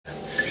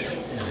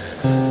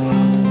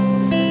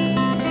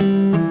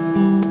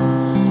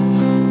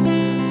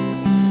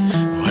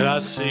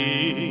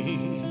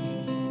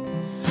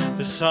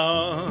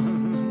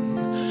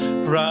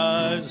sun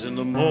rise in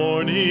the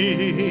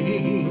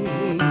morning,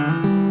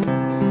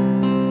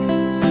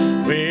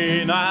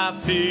 when I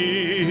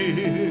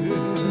feel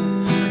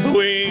the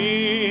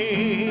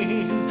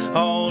wind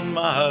on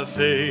my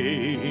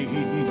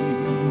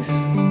face,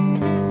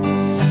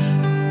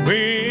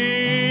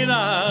 when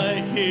I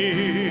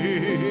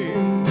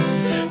hear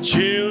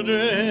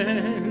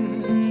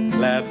children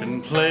laugh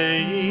and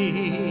play,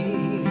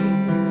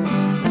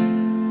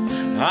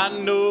 I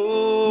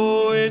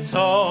know it's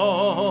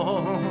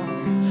all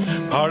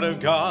part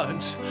of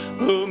God's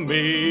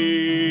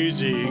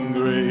amazing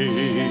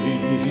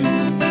grace.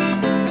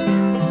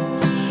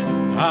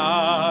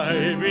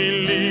 I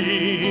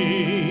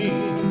believe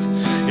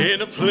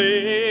in a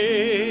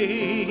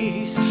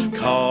place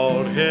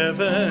called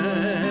heaven.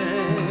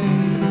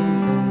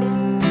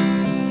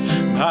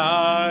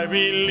 I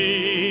believe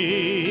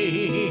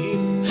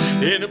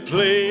in a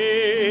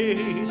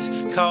place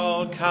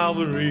called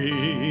Calvary.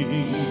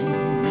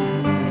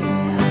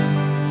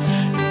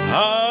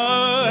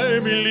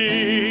 I believe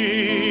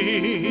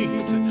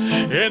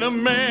in a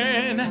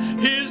man,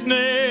 his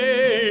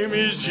name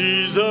is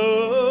Jesus.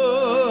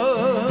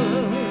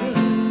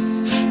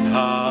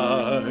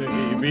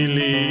 I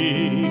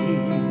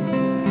believe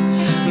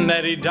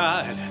that he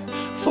died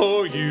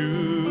for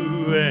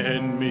you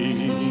and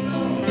me.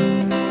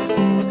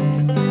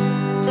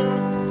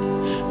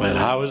 Well,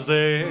 I was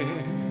there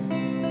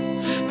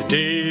the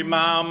day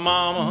my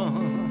mama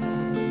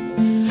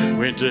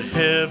went to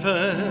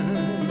heaven.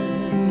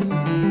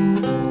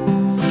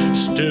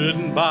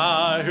 Stood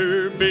by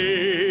her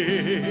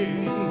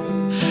bed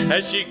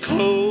as she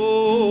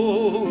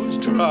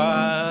closed her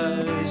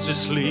eyes to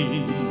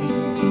sleep.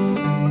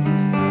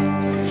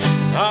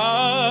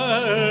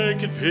 I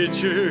could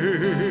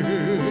picture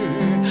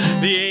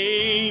the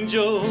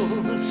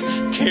angels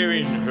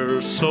carrying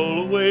her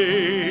soul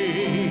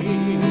away.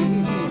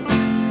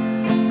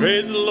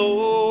 Praise the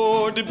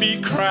Lord, to be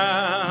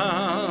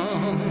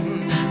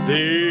crowned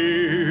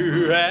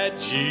there at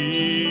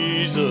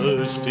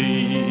Jesus'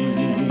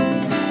 feet.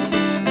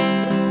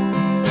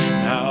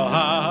 Now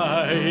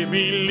I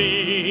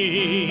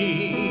believe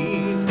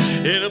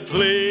in a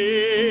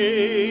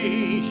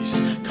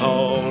place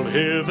called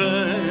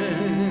heaven.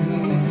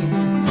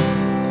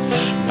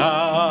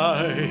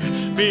 I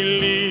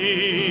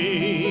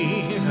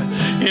believe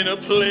in a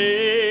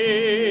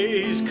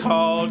place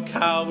called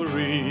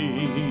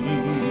Calvary.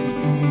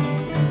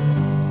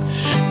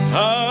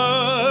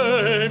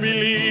 I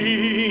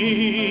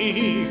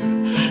believe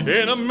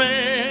in a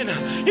man,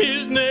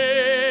 his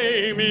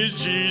name is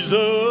Jesus.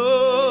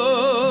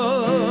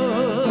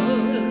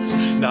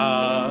 And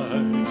I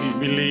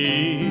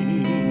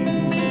believe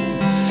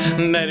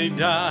that he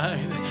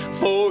died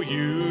for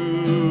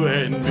you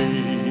and me.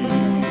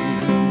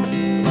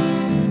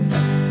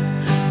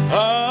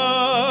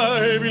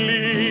 I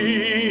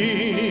believe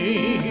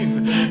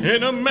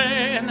in a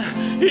man,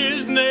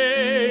 his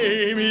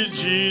name is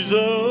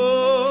Jesus.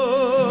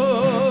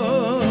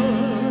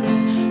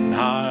 And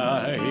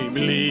I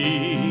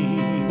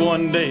believe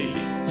one day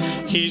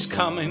he's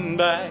coming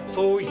back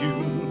for you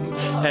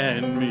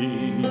and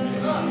me.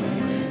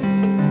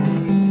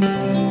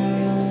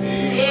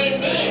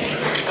 Amen.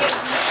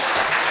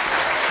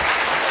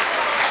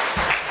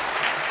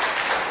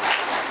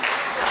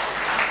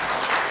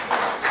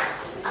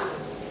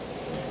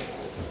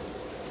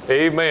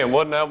 Amen.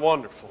 Wasn't that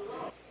wonderful?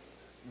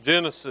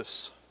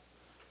 Genesis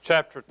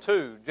chapter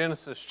 2.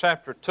 Genesis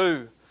chapter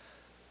 2.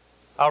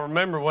 I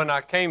remember when I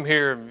came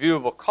here in view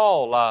of a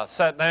call, I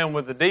sat down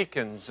with the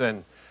deacons,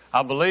 and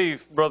I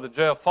believe Brother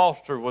Jeff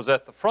Foster was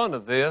at the front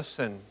of this,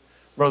 and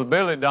Brother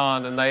Billy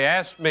Don, and they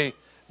asked me,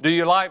 do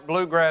you like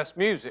bluegrass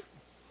music?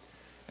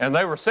 And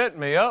they were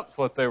setting me up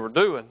what they were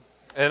doing.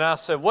 And I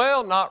said,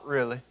 well, not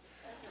really.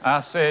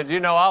 I said,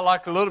 I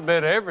like a little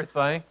bit of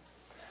everything.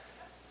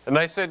 And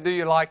they said, do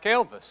you like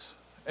Elvis?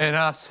 And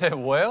I said,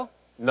 well,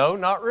 no,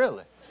 not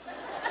really.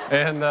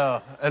 And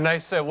they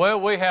said,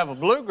 well, we have a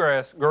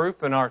bluegrass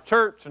group in our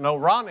church, and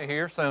old Ronnie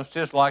here sounds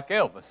just like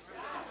Elvis.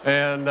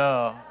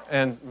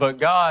 But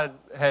God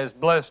has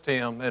blessed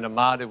him in a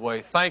mighty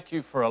way. Thank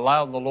you for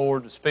allowing the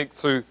Lord to speak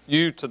through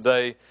you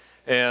today.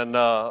 And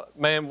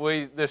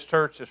this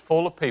church is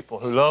full of people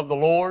who love the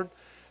Lord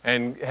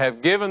and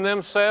have given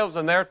themselves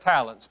and their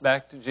talents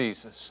back to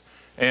Jesus.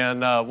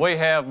 And we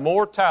have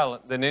more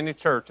talent than any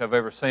church I've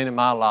ever seen in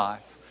my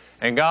life.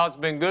 And God's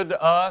been good to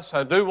us.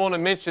 I do want to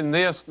mention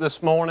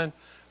this morning.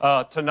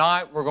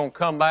 Tonight we're going to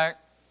come back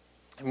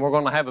and we're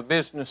going to have a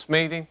business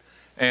meeting.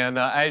 And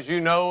as you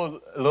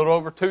know, a little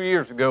over 2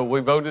 years ago,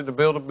 we voted to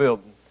build a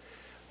building.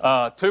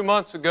 2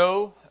 months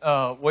ago,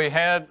 we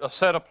had a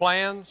set of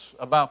plans,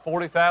 about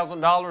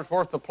 $40,000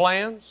 worth of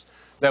plans,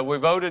 that we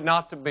voted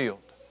not to build.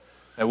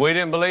 And we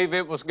didn't believe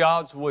it was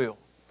God's will.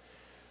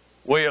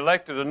 We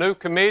elected a new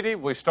committee.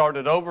 We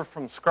started over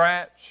from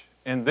scratch.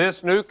 And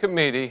this new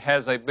committee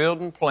has a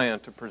building plan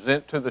to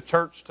present to the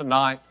church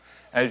tonight.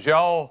 As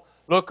y'all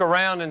look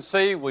around and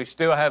see, we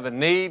still have a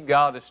need.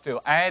 God is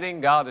still adding.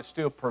 God is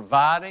still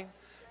providing.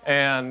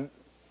 And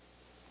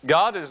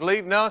God is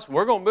leading us.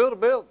 We're going to build a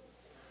building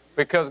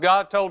because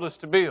God told us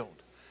to build.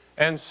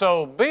 And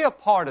so be a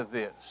part of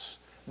this.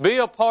 Be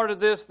a part of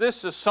this.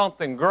 This is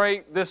something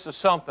great. This is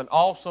something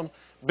awesome.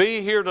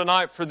 Be here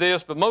tonight for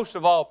this, but most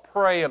of all,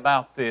 pray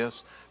about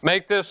this.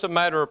 Make this a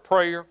matter of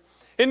prayer.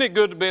 Isn't it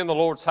good to be in the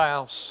Lord's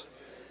house?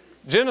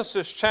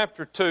 Genesis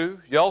chapter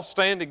 2. Y'all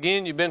stand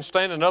again. You've been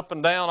standing up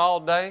and down all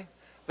day.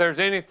 If there's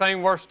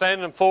anything worth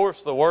standing for,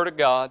 it's the Word of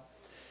God.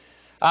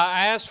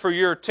 I ask for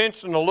your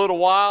attention a little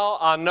while.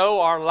 I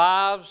know our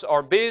lives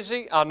are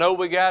busy. I know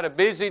we got a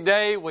busy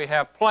day. We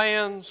have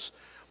plans.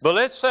 But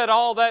let's set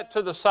all that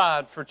to the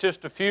side for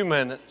just a few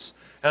minutes.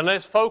 And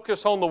let's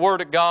focus on the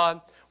Word of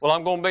God. Well,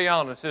 I'm going to be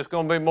honest. It's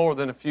going to be more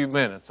than a few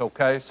minutes,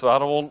 okay? So I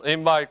don't want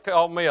anybody to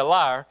call me a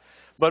liar.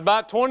 But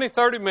about 20,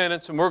 30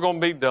 minutes and we're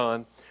going to be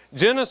done.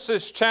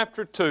 Genesis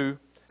chapter 2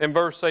 and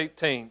verse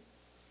 18.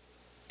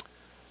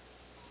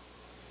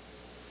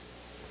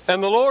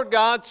 And the Lord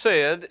God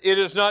said, It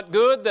is not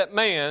good that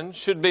man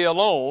should be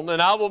alone, and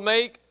I will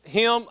make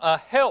him a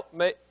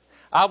helpmeet.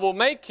 I will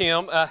make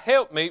him a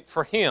helpmeet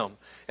for him.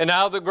 And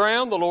out of the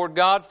ground the Lord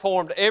God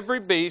formed every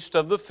beast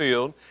of the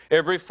field,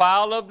 every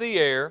fowl of the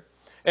air,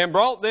 and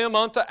brought them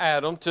unto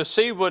Adam to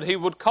see what he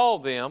would call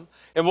them.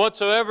 And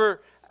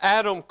whatsoever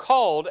Adam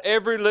called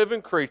every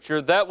living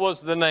creature, that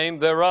was the name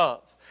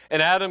thereof.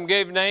 And Adam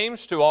gave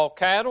names to all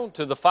cattle,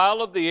 to the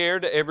fowl of the air,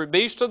 to every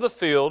beast of the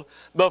field.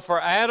 But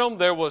for Adam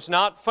there was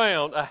not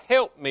found a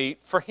helpmeet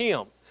for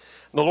him.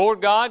 The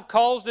Lord God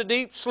caused a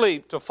deep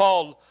sleep to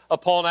fall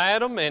upon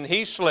Adam, and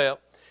he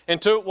slept,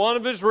 and took one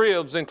of his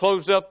ribs and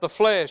closed up the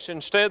flesh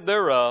instead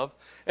thereof.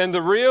 And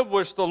the rib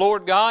which the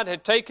Lord God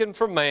had taken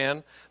from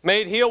man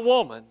made he a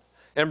woman,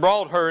 and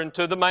brought her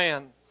into the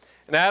man.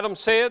 And Adam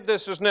said,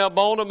 This is now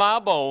bone of my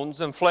bones,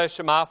 and flesh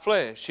of my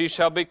flesh. She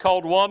shall be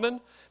called woman,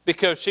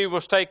 because she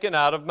was taken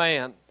out of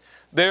man.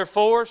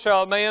 Therefore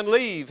shall a man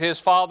leave his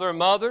father and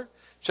mother,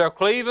 shall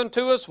cleave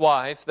unto his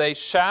wife, they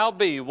shall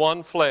be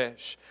one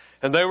flesh.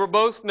 And they were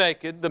both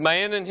naked, the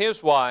man and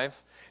his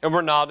wife, and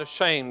were not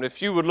ashamed.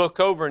 If you would look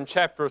over in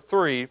chapter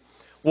 3,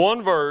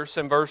 one verse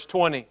in verse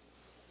 20.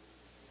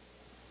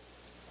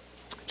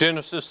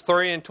 Genesis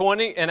 3 and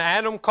 20, And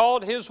Adam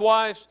called his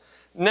wife's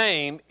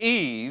name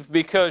Eve,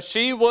 because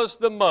she was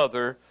the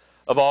mother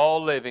of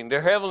all living.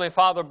 Dear Heavenly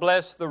Father,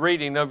 bless the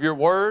reading of your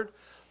word.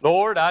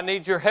 Lord, I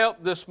need your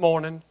help this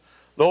morning.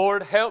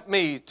 Lord, help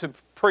me to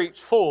preach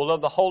full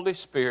of the Holy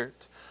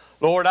Spirit.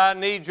 Lord, I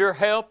need your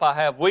help. I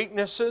have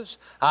weaknesses,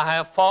 I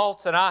have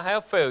faults, and I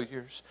have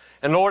failures.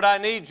 And Lord, I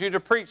need you to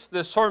preach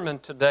this sermon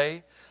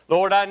today.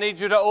 Lord, I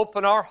need you to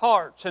open our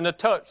hearts and to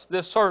touch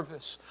this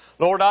service.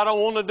 Lord, I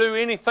don't want to do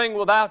anything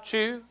without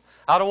you.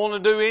 I don't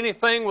want to do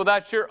anything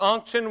without your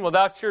unction,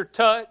 without your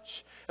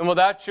touch, and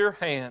without your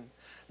hand.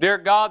 Dear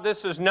God,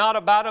 this is not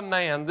about a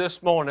man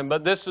this morning,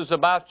 but this is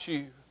about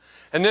you.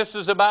 And this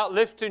is about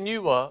lifting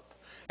you up.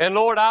 And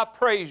Lord, I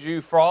praise you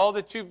for all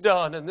that you've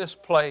done in this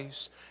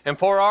place, and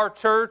for our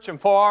church, and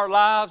for our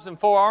lives, and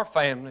for our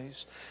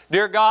families.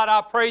 Dear God,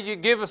 I pray you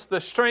give us the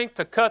strength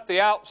to cut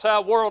the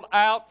outside world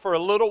out for a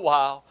little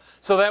while,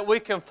 so that we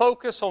can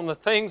focus on the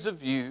things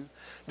of you.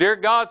 Dear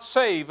God,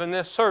 save in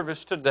this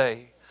service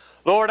today.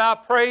 Lord, I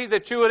pray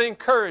that you would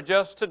encourage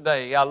us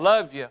today. I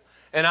love you,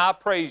 and I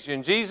praise you.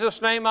 In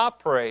Jesus' name I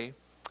pray.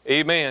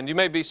 Amen. You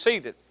may be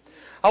seated.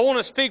 I want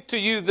to speak to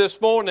you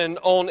this morning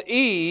on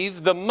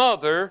Eve, the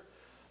mother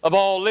of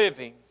all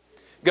living.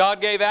 God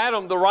gave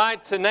Adam the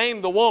right to name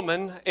the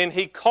woman, and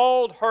he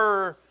called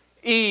her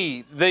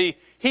Eve. The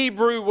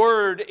Hebrew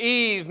word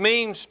Eve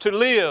means to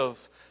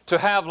live, to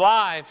have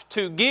life,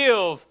 to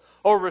give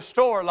or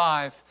restore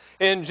life.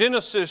 In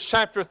Genesis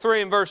chapter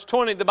 3 and verse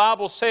 20, the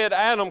Bible said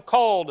Adam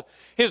called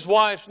his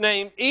wife's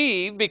name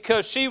Eve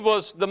because she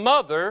was the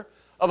mother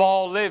of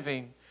all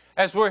living.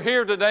 As we're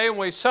here today and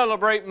we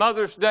celebrate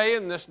Mother's Day,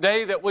 and this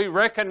day that we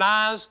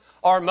recognize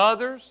our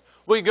mothers,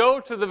 we go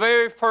to the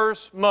very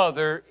first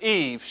mother,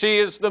 Eve. She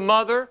is the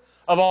mother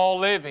of all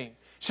living.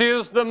 She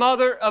is the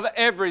mother of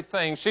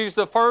everything. She's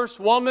the first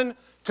woman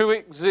to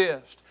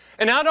exist.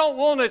 And I don't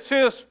want to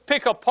just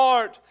pick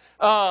apart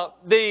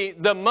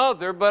the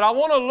mother, but I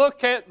want to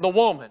look at the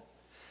woman.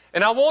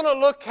 And I want to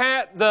look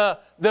at the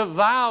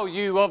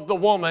value of the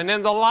woman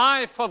and the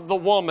life of the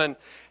woman.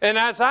 And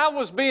as I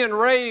was being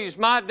raised,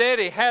 my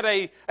daddy had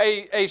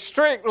a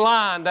strict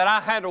line that I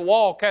had to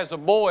walk as a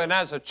boy and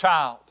as a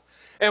child.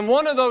 And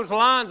one of those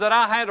lines that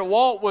I had to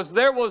walk was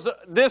there was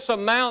this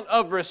amount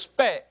of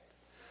respect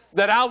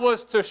that I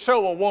was to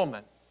show a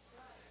woman.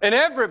 And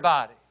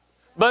everybody,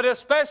 but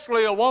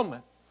especially a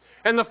woman.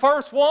 And the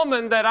first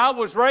woman that I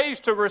was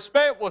raised to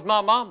respect was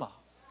my mama.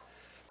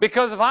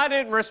 Because if I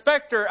didn't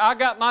respect her, I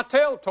got my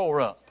tail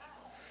tore up.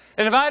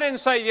 And if I didn't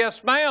say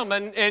yes ma'am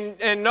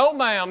and no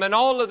ma'am and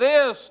all of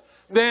this,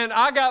 then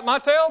I got my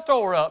tail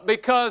tore up,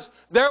 because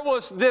there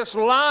was this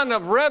line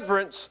of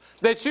reverence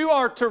that you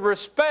are to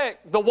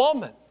respect the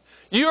woman.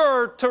 You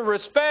are to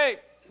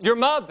respect your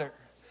mother.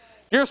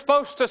 You're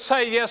supposed to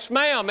say yes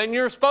ma'am, and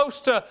you're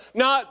supposed to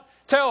not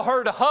tell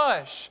her to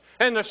hush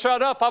and to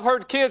shut up. I've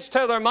heard kids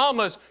tell their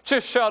mamas,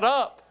 just shut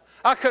up.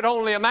 I could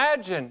only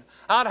imagine.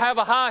 I'd have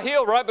a high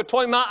heel right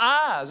between my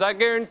eyes, I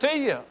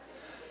guarantee you.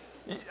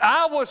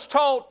 I was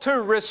taught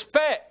to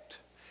respect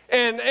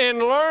and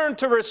learn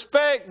to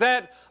respect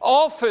that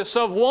office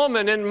of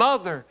woman and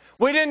mother.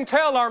 We didn't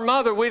tell our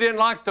mother we didn't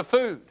like the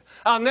food.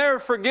 I'll never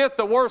forget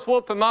the worst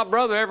whooping my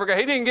brother ever got.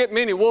 He didn't get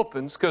many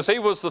whoopings because he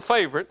was the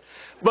favorite.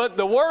 But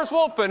the worst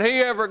whooping he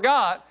ever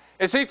got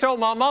is he told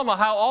my mama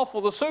how awful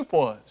the soup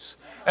was.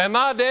 And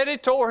my daddy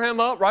tore him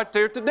up right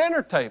there at the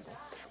dinner table.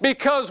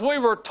 Because we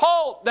were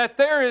taught that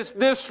there is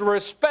this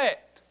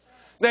respect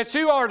that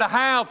you are to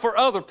have for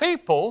other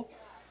people,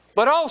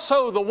 but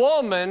also the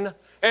woman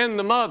and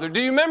the mother. Do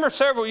you remember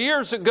several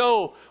years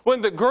ago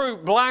when the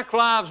group Black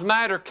Lives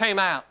Matter came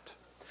out?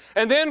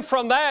 And then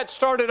from that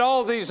started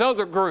all these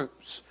other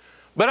groups.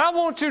 But I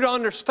want you to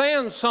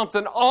understand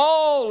something.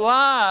 All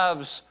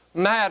lives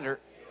matter.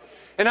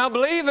 And I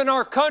believe in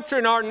our country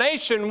and our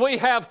nation we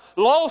have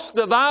lost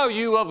the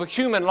value of a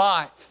human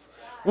life.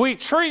 We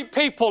treat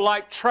people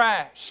like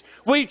trash.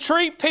 We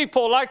treat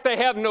people like they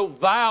have no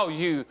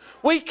value.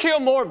 We kill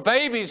more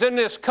babies in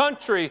this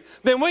country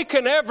than we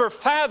can ever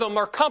fathom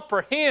or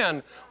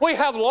comprehend. We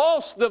have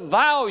lost the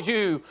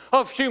value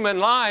of human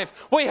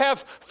life. We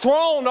have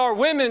thrown our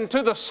women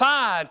to the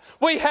side.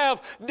 We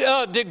have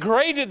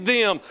degraded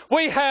them.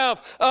 We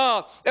have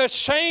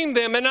ashamed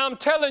them. And I'm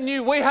telling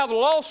you, we have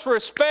lost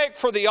respect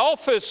for the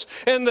office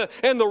and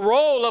the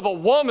role of a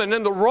woman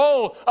and the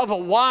role of a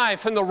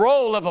wife and the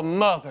role of a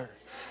mother.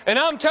 And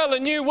I'm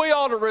telling you, we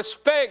ought to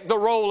respect the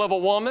role of a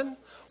woman.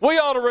 We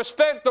ought to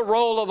respect the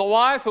role of the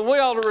wife, and we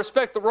ought to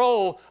respect the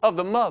role of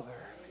the mother.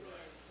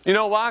 You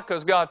know why?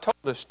 Because God told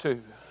us to.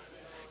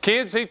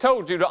 Kids, He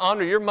told you to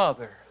honor your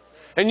mother.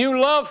 And you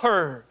love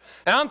her.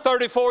 And I'm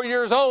 34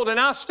 years old, and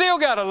I still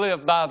got to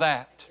live by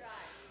that.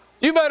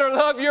 You better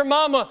love your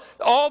mama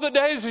all the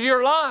days of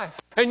your life.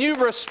 And you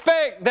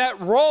respect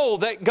that role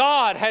that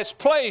God has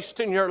placed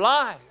in your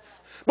life.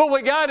 But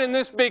we got in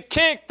this big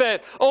kick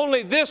that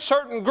only this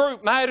certain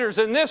group matters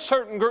and this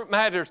certain group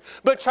matters.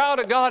 But child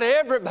of God,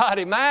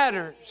 everybody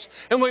matters.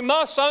 And we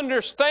must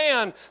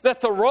understand that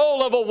the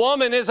role of a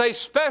woman is a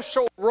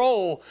special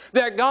role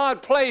that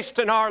God placed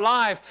in our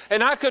life.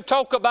 And I could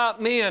talk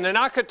about men and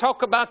I could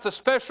talk about the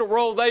special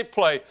role they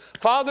play.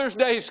 Father's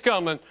Day's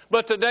coming,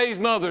 but today's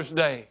Mother's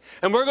Day.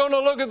 And we're going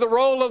to look at the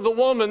role of the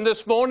woman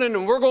this morning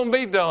and we're going to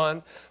be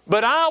done.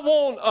 But I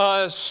want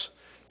us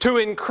to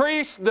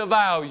increase the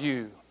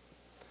value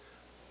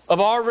of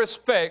our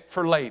respect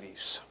for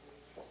ladies,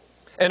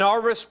 and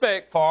our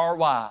respect for our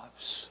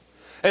wives,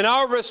 and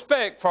our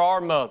respect for our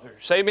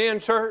mothers. Amen,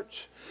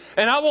 church?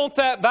 And I want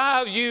that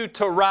value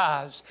to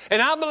rise.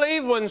 And I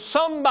believe when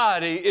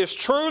somebody is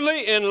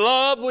truly in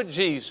love with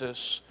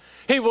Jesus,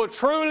 he will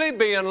truly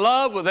be in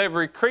love with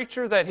every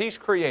creature that He's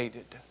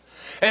created.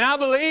 And I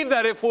believe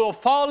that if we'll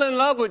fall in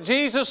love with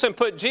Jesus and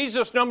put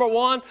Jesus number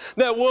one,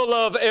 that we'll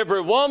love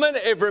every woman,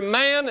 every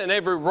man, and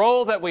every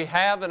role that we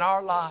have in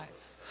our life.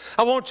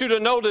 I want you to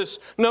notice,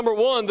 number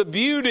one, the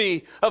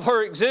beauty of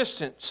her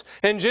existence.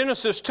 In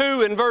Genesis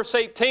 2, in verse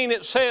 18,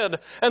 it said,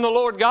 "And the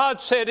Lord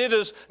God said, it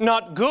is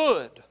not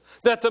good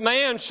that the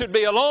man should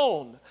be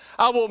alone.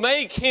 I will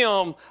make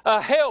him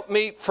a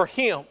helpmeet for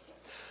him."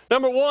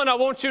 Number one, I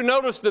want you to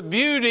notice the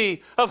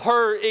beauty of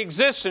her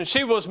existence.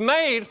 She was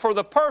made for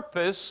the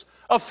purpose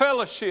of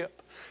fellowship.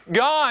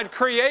 God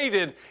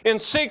created in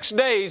 6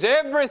 days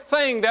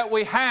everything that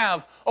we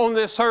have on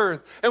this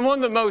earth. And one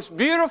of the most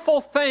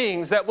beautiful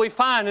things that we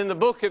find in the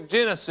book of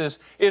Genesis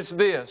is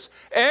this.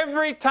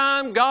 Every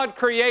time God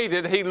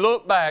created, He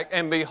looked back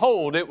and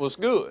behold, it was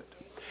good.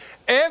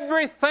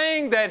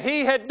 Everything that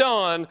He had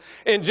done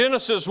in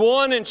Genesis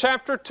 1 and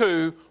chapter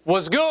 2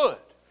 was good.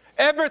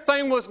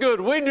 Everything was good.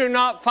 We do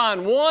not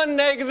find one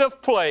negative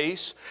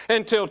place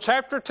until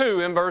chapter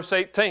 2 in verse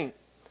 18.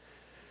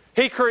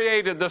 He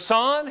created the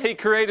sun, He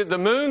created the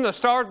moon, the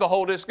stars,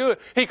 behold, it's good.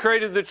 He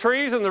created the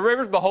trees and the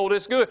rivers, behold,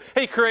 it's good.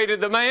 He created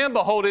the man,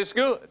 behold, it's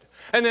good.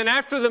 And then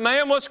after the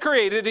man was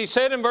created, He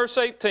said in verse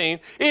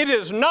 18, it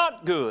is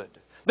not good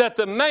that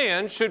the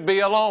man should be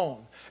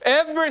alone.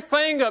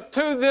 Everything up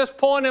to this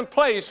point in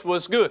place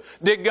was good.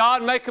 Did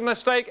God make a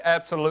mistake?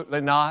 Absolutely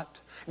not.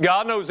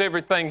 God knows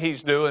everything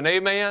He's doing.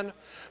 Amen?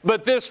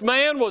 But this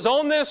man was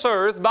on this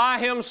earth by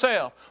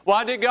himself.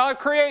 Why did God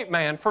create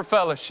man? For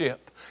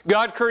fellowship.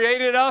 God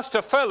created us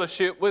to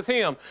fellowship with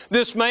Him.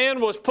 This man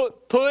was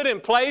put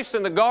and placed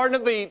in the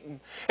Garden of Eden.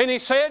 And He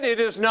said, it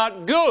is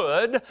not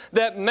good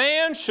that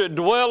man should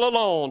dwell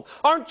alone.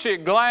 Aren't you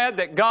glad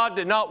that God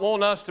did not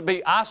want us to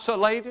be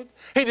isolated?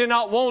 He did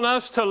not want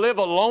us to live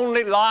a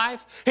lonely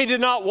life. He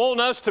did not want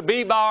us to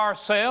be by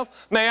ourselves.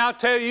 May I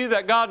tell you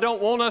that God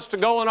don't want us to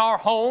go in our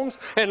homes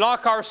and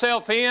lock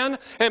ourselves in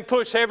and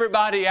push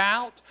everybody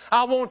out.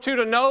 I want you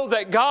to know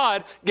that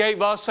God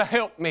gave us a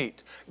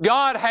helpmeet.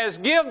 God has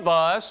given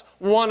us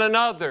one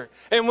another.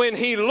 And when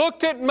He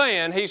looked at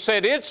man, He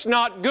said, it's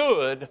not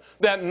good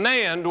that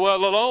man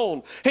dwell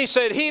alone. He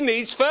said he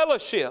needs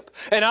fellowship.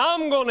 And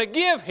I'm going to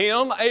give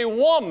him a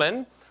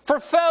woman for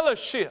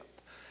fellowship.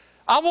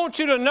 I want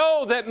you to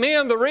know that,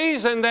 men, the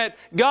reason that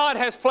God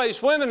has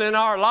placed women in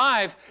our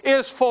life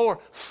is for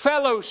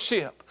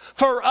fellowship,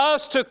 for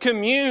us to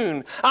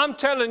commune. I'm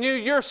telling you,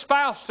 your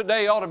spouse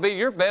today ought to be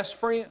your best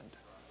friend.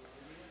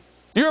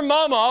 Your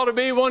mama ought to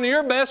be one of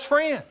your best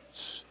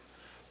friends.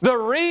 The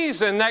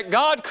reason that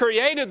God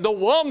created the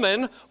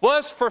woman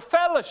was for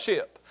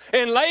fellowship.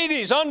 And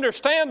ladies,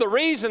 understand the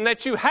reason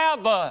that you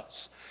have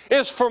us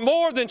is for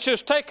more than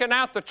just taking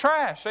out the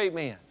trash.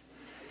 Amen.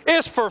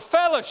 It's for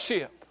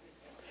fellowship.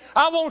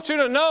 I want you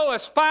to know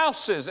as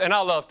spouses, and I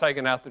love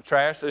taking out the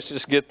trash. Let's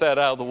just get that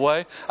out of the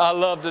way. I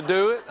love to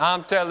do it.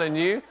 I'm telling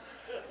you.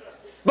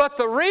 But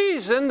the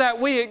reason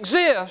that we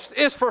exist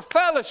is for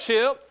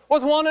fellowship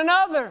with one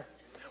another.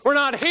 We're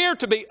not here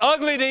to be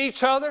ugly to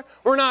each other.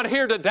 We're not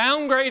here to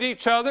downgrade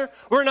each other.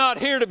 We're not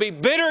here to be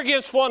bitter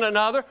against one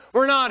another.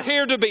 We're not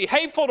here to be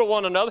hateful to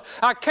one another.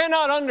 I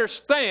cannot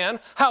understand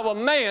how a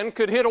man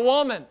could hit a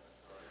woman.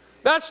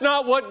 That's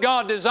not what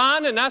God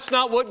designed, and that's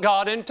not what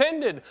God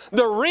intended.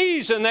 The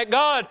reason that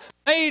God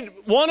made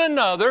one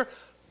another,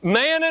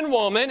 man and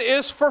woman,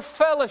 is for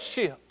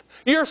fellowship.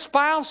 Your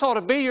spouse ought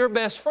to be your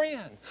best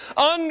friend.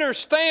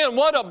 Understand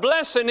what a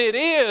blessing it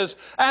is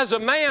as a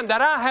man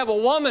that I have a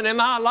woman in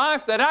my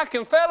life that I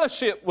can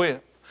fellowship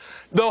with.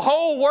 The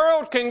whole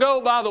world can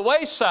go by the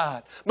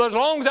wayside, but as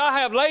long as I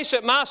have Lace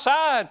at my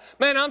side,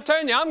 man, I'm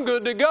telling you, I'm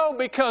good to go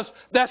because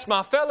that's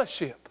my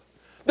fellowship.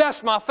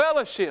 That's my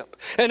fellowship.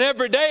 And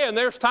every day, and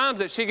there's times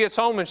that she gets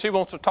home and she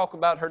wants to talk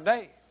about her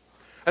day.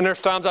 And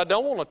there's times I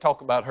don't want to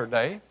talk about her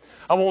day.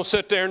 I won't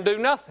sit there and do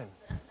nothing.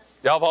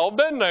 Y'all have all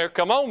been there.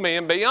 Come on,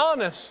 men, be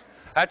honest.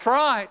 That's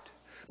right.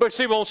 But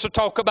she wants to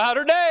talk about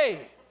her day.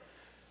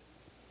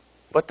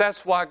 But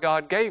that's why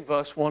God gave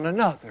us one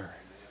another.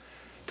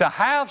 To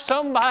have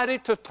somebody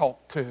to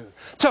talk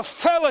to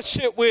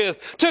fellowship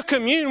with, to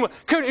commune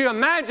with. Could you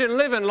imagine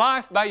living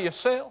life by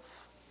yourself?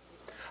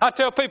 I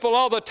tell people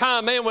all the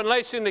time, man, when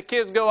Lacey and the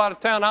kids go out of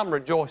town, I'm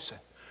rejoicing.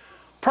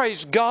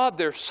 Praise God,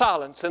 there's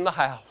silence in the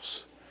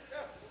house.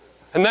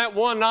 And that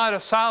one night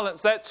of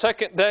silence, that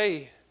second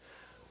day,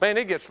 man,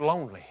 it gets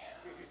lonely.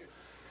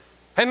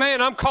 Hey,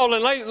 man, I'm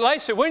calling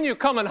Lacey, when you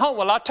coming home?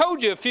 Well, I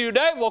told you a few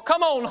days. Well,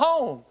 come on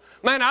home.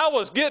 Man, I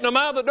was getting them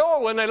out of the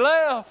door when they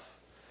left.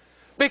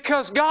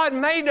 Because God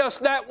made us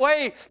that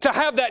way to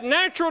have that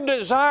natural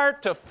desire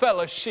to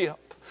fellowship.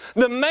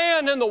 The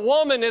man and the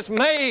woman is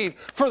made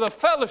for the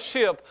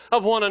fellowship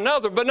of one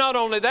another. But not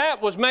only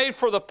that, was made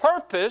for the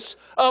purpose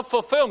of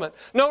fulfillment.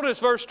 Notice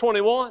verse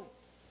 21.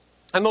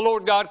 And the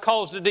Lord God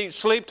caused a deep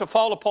sleep to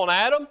fall upon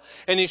Adam,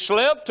 and he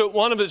slept, took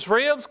one of his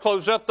ribs,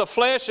 closed up the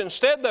flesh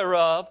instead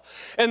thereof.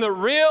 And the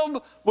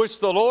rib which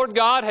the Lord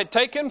God had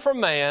taken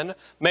from man,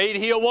 made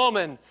he a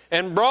woman,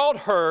 and brought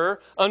her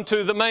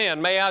unto the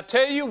man. May I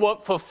tell you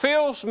what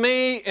fulfills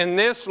me in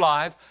this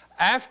life,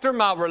 after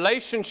my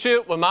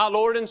relationship with my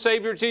Lord and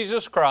Savior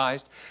Jesus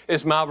Christ,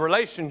 is my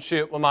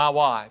relationship with my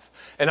wife.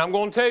 And I'm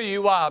going to tell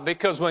you why.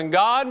 Because when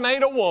God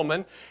made a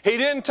woman, He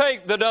didn't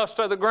take the dust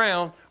of the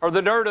ground or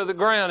the dirt of the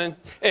ground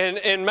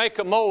and make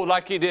a mold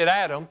like He did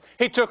Adam.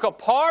 He took a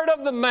part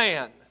of the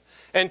man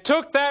and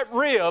took that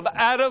rib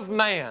out of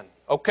man,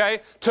 okay,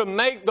 to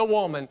make the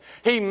woman.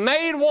 He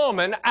made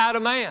woman out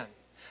of man.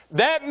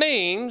 That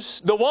means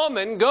the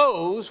woman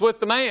goes with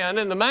the man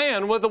and the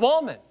man with the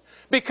woman.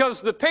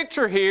 Because the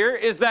picture here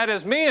is that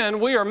as men,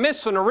 we are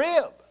missing a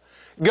rib.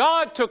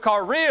 God took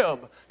our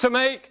rib to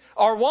make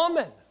our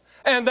woman.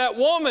 And that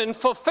woman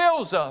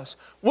fulfills us.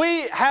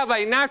 We have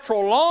a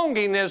natural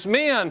longing as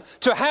men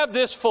to have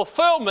this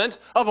fulfillment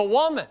of a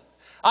woman.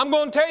 I'm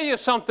going to tell you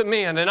something,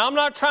 men, and I'm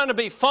not trying to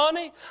be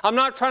funny. I'm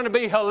not trying to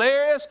be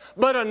hilarious.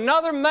 But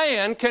another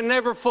man can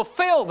never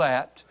fulfill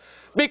that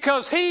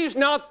because he's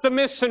not the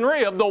missing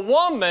rib. The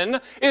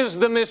woman is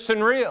the missing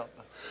rib.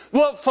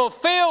 What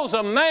fulfills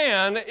a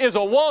man is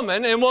a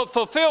woman, and what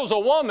fulfills a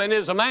woman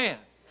is a man.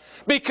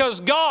 Because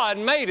God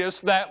made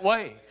us that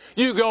way.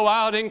 You go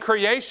out in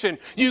creation,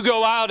 you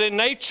go out in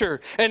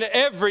nature, and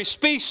every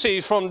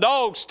species, from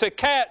dogs to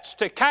cats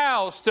to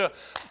cows to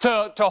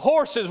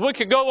horses, we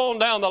could go on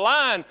down the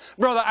line.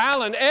 Brother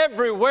Allen,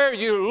 everywhere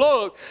you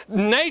look,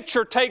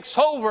 nature takes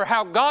over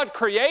how God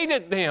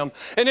created them.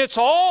 And it's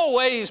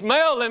always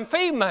male and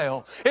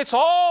female. It's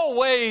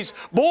always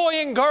boy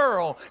and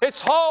girl.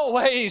 It's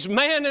always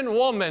man and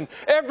woman.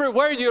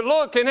 Everywhere you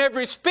look in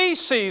every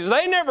species,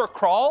 they never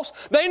cross.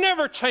 They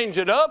never change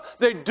it up.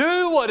 They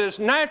do what is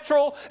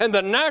natural and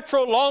the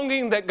natural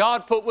longing that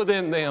God put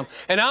within them.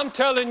 And I'm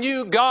telling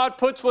you, God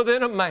puts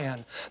within a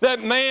man.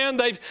 That man,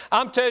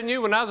 I'm telling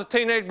you, when I was a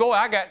teenage boy,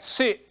 I got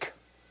sick.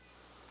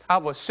 I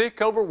was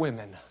sick over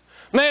women.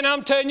 Man,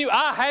 I'm telling you,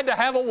 I had to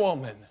have a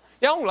woman.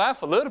 Y'all can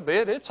laugh a little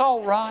bit. It's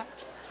all right.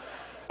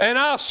 And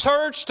I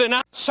searched and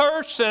I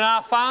searched and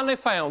I finally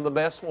found the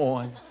best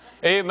one.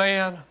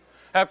 Amen.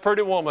 That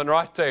pretty woman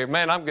right there.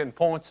 Man, I'm getting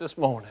points this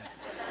morning.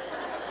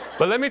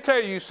 But let me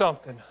tell you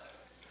something.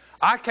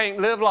 I can't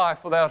live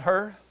life without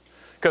her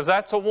because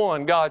that's the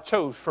one God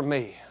chose for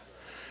me.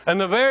 And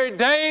the very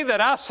day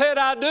that I said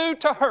I do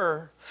to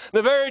her,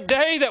 the very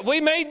day that we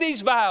made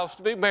these vows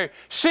to be married,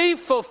 she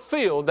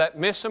fulfilled that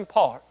missing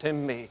part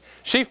in me.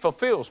 She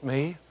fulfills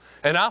me,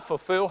 and I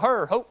fulfill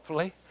her,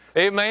 hopefully.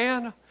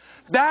 Amen?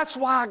 That's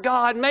why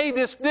God made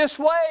us this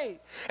way.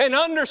 And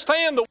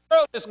understand the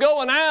world is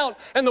going out,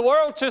 and the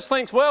world just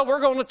thinks, well, we're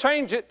going to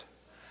change it.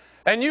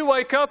 And you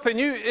wake up, and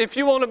if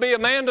you want to be a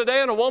man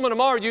today and a woman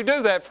tomorrow, you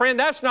do that. Friend,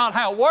 that's not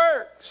how it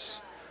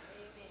works.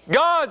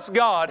 God's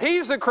God.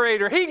 He's the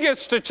Creator. He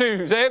gets to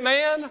choose.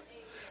 Amen?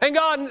 And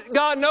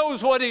God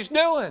knows what He's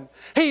doing.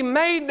 He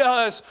made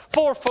us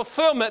for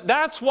fulfillment.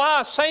 That's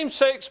why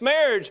same-sex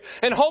marriage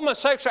and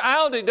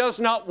homosexuality does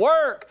not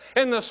work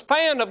in the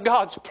span of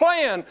God's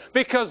plan,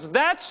 because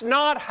that's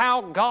not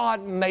how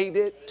God made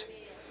it.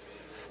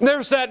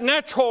 There's that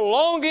natural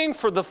longing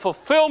for the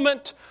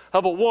fulfillment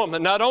of a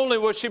woman. Not only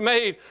was she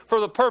made for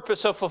the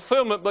purpose of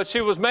fulfillment, but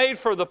she was made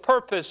for the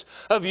purpose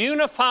of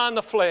unifying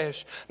the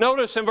flesh.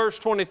 Notice in verse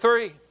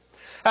 23,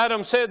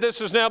 Adam said,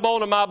 "This is now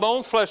bone of my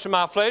bones, flesh of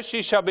my flesh.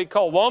 She shall be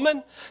called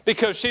woman,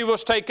 because she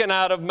was taken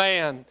out of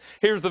man."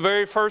 Here's the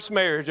very first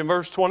marriage in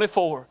verse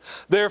 24.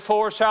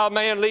 "Therefore shall a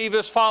man leave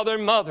his father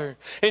and mother,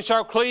 and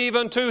shall cleave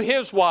unto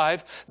his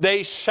wife.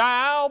 They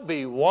shall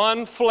be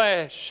one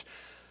flesh."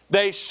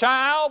 They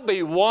shall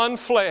be one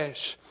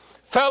flesh.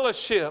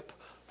 Fellowship,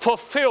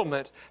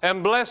 fulfillment,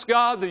 and bless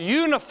God, the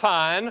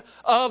unifying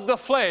of the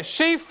flesh.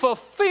 She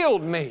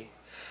fulfilled me.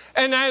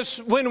 And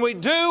when we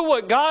do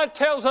what God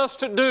tells us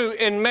to do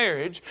in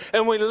marriage,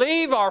 and we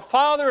leave our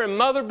father and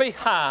mother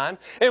behind,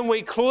 and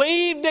we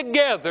cleave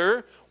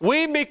together,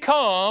 we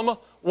become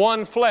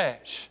one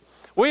flesh.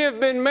 We have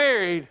been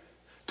married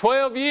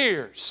 12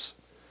 years.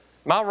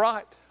 Am I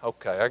right?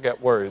 Okay, I got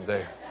worried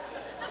there.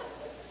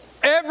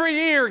 Every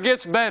year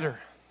gets better.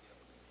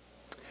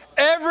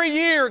 Every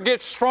year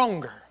gets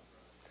stronger.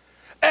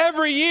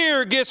 Every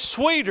year gets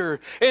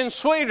sweeter and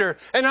sweeter.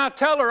 And I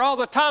tell her all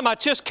the time, I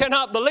just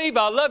cannot believe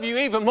I love you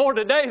even more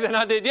today than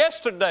I did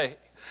yesterday.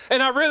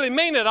 And I really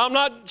mean it. I'm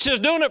not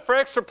just doing it for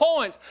extra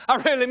points. I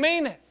really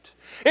mean it.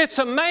 It's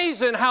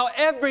amazing how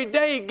every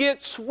day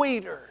gets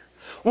sweeter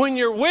when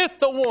you're with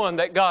the one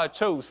that God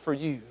chose for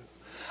you.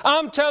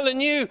 I'm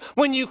telling you,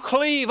 when you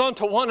cleave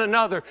unto one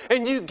another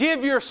and you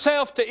give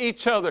yourself to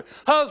each other.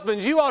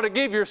 Husbands, you ought to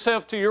give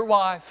yourself to your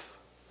wife.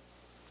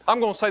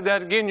 I'm going to say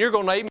that again. You're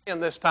going to amen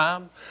this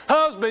time.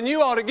 Husband,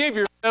 you ought to give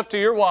yourself to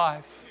your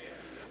wife.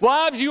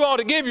 Wives, you ought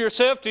to give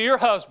yourself to your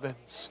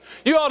husbands.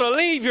 You ought to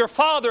leave your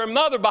father and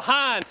mother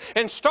behind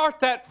and start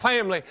that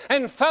family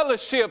and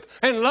fellowship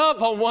and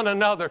love on one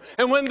another.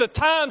 And when the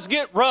times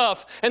get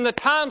rough and the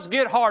times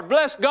get hard,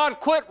 bless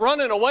God, quit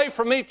running away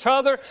from each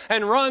other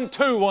and run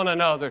to one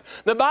another.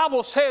 The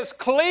Bible says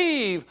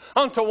cleave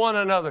unto one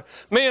another.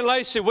 Me and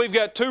Lacey, we've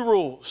got 2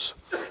 rules.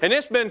 And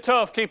it's been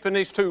tough keeping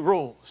these 2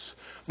 rules.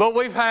 But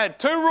we've had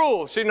 2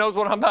 rules. She knows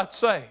what I'm about to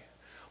say.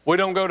 We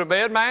don't go to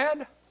bed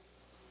mad,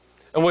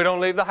 and we don't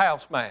leave the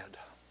house mad.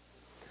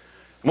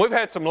 We've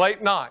had some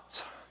late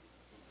nights.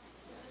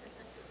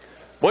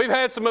 We've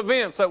had some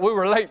events that we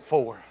were late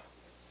for.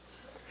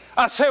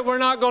 I said we're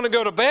not going to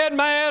go to bed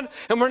mad,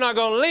 and we're not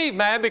going to leave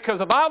mad, because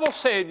the Bible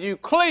said you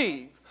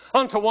cleave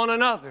unto one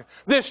another.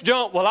 This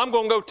junk, well, I'm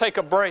going to go take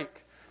a break.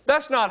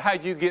 That's not how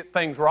you get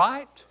things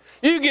right.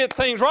 You get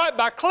things right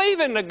by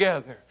cleaving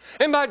together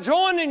and by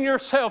joining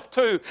yourself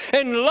to.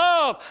 And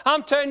love,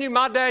 I'm telling you,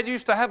 my dad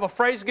used to have a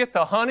phrase, get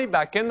the honey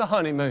back in the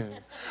honeymoon.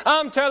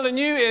 I'm telling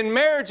you, in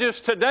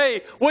marriages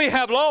today, we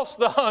have lost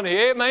the honey.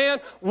 Amen?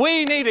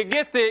 We need to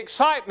get the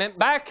excitement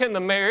back in the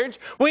marriage.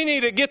 We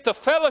need to get the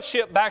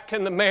fellowship back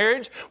in the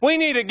marriage. We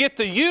need to get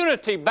the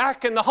unity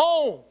back in the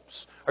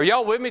homes. Are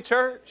y'all with me,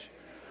 church?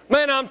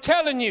 Man, I'm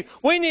telling you,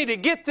 we need to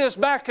get this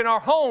back in our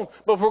home.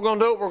 But if we're going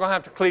to do it, we're going to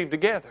have to cleave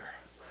together.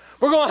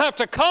 We're going to have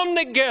to come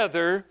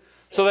together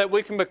so that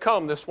we can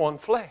become this one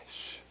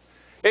flesh.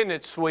 Isn't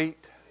it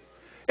sweet?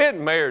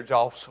 Isn't marriage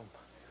awesome?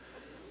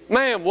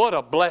 Man, what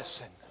a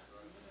blessing.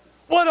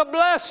 What a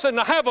blessing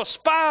to have a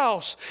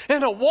spouse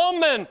and a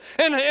woman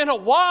and a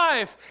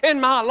wife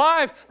in my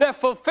life that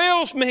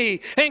fulfills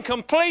me and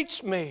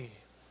completes me.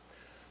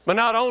 But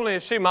not only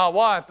is she my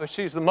wife, but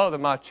she's the mother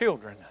of my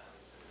children.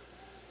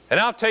 And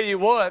I'll tell you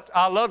what,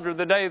 I loved her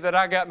the day that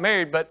I got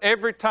married, but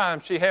every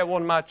time she had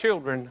one of my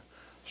children,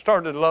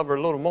 started to love her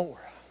a little more.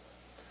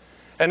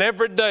 And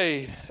every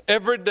day,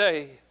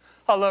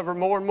 I love her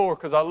more and more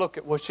because I look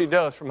at what she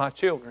does for my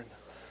children.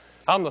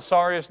 I'm the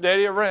sorriest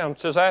daddy around.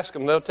 Just ask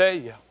them, they'll tell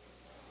you.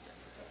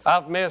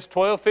 I've missed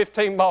 12,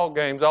 15 ball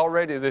games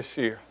already this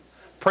year.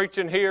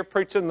 Preaching here,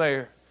 preaching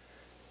there.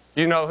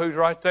 You know who's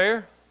right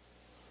there?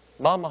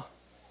 Mama.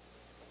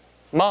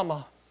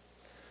 Mama.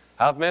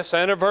 I've missed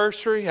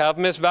anniversary. I've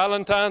missed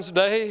Valentine's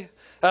Day.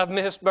 I've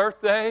missed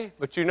birthday.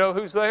 But you know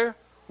who's there?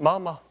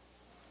 Mama.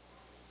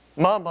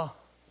 Mama.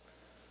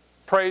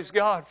 Praise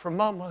God for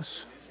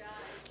mamas.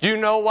 You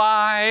know why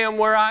I am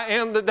where I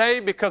am today?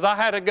 Because I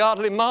had a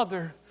godly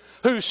mother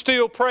who's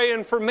still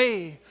praying for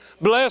me.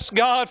 Bless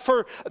God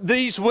for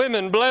these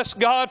women. Bless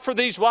God for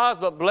these wives.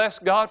 But bless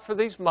God for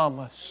these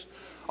mamas.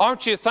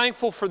 Aren't you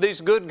thankful for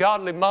these good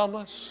godly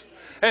mamas?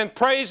 And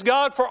praise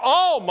God for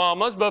all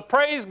mamas, but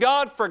praise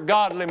God for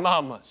godly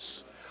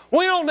mamas.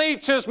 We don't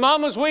need just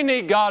mamas, we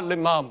need godly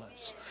mamas.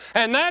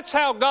 And that's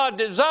how God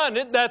designed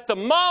it, that the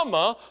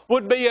mama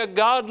would be a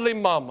godly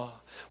mama.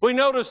 We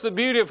notice the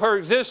beauty of her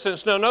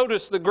existence. Now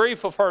notice the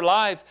grief of her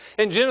life.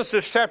 In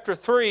Genesis chapter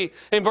 3,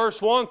 in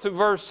verse 1 through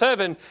verse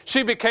 7,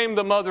 she became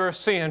the mother of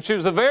sin. She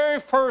was the very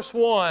first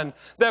one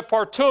that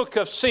partook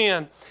of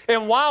sin.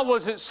 And why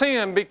was it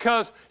sin?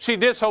 Because she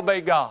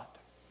disobeyed God.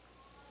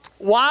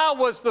 Why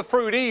was the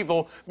fruit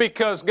evil?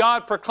 Because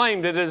God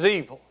proclaimed it as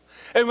evil.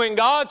 And when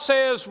God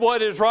says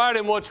what is right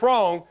and what's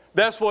wrong,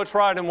 that's what's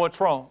right and what's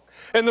wrong.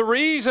 And the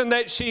reason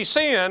that she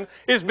sinned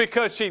is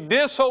because she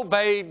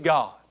disobeyed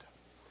God.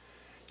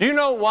 Do you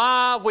know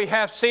why we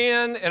have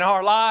sin in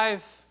our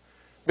life?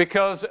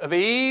 Because of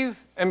Eve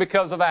and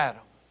because of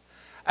Adam.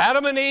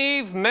 Adam and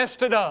Eve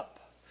messed it up.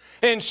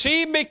 And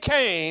she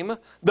became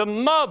the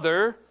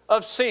mother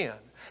of sin.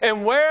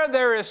 And where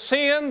there is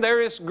sin,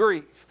 there is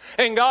grief.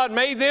 And God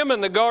made them in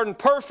the garden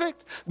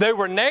perfect. They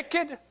were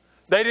naked.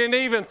 They didn't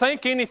even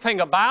think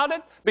anything about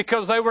it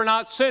because they were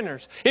not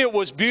sinners. It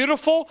was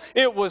beautiful.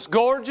 It was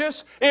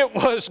gorgeous. It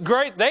was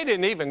great. They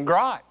didn't even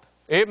gripe.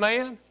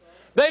 Amen?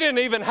 They didn't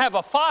even have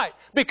a fight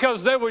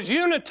because there was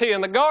unity in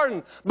the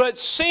garden. But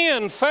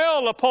sin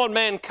fell upon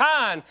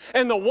mankind,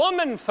 and the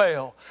woman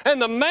fell,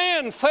 and the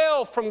man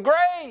fell from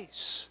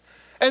grace.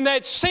 And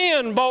that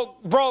sin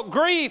brought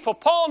grief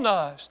upon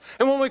us.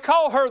 And when we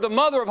call her the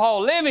mother of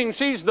all living,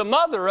 she's the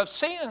mother of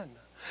sin.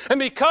 And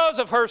because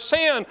of her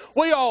sin,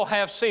 we all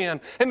have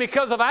sin. And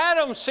because of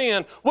Adam's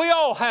sin, we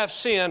all have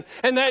sin.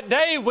 And that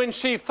day when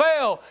she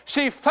fell,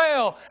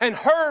 and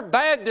her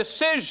bad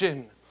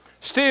decision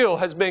still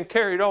has been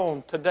carried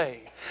on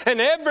today. And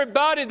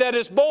everybody that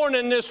is born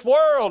in this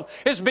world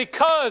is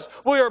because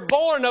we are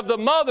born of the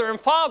mother and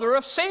father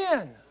of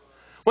sin.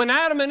 When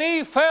Adam and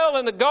Eve fell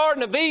in the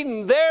Garden of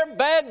Eden, their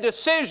bad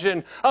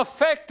decision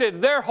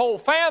affected their whole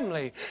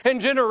family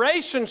and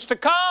generations to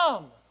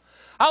come.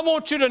 I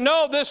want you to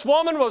know this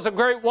woman was a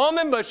great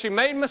woman, but she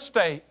made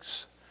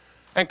mistakes.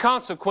 And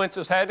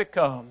consequences had to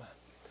come.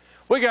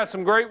 We got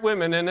some great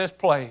women in this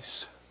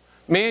place.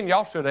 Men,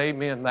 y'all should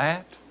amen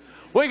that.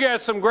 We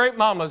got some great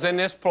mamas in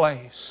this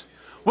place.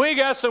 We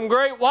got some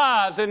great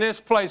wives in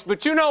this place.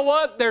 But you know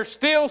what? They're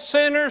still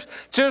sinners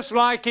just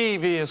like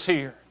Eve is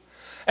here.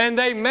 And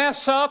they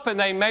mess up and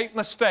they make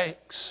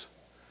mistakes.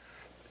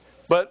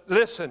 But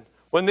listen,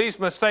 when these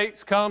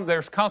mistakes come,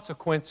 there's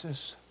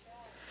consequences.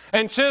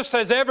 And just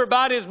as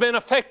everybody's been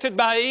affected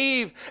by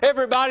Eve,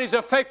 everybody's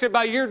affected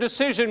by your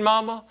decision,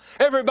 mama.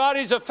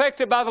 Everybody's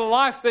affected by the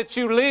life that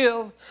you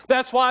live.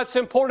 That's why it's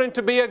important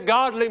to be a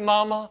godly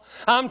mama.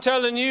 I'm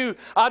telling you,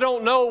 I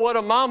don't know what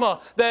a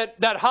mama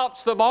that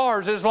hops the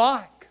bars is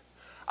like.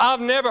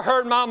 I've never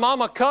heard my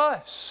mama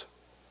cuss.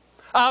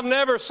 I've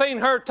never seen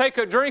her take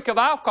a drink of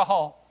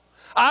alcohol.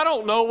 I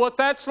don't know what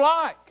that's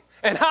like.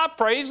 And I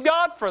praise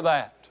God for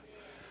that.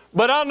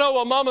 But I know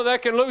a mama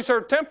that can lose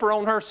her temper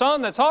on her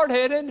son that's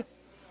hard-headed.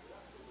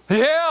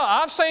 Yeah,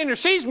 I've seen her.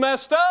 She's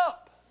messed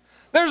up.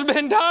 There's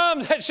been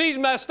times that she's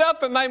messed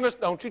up and made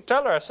mistakes. Don't you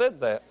tell her I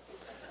said that.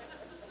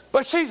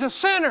 But she's a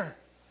sinner.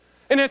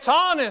 And it's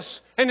honest,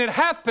 and it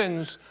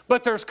happens,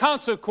 but there's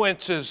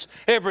consequences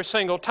every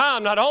single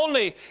time. Not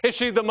only is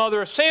she the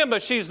mother of sin,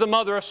 but she's the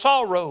mother of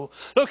sorrow.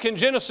 Look in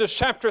Genesis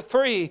chapter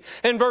 3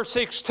 and verse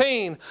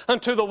 16.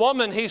 Unto the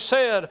woman he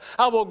said,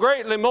 I will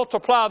greatly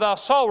multiply thy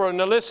sorrow.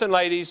 Now listen,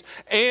 ladies,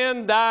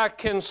 and thy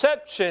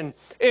conception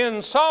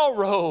in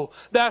sorrow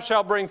thou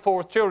shalt bring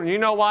forth children. You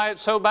know why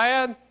it's so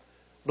bad?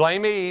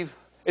 Blame Eve.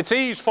 It's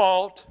Eve's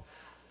fault.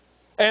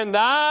 And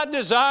thy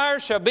desire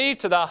shall be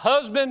to thy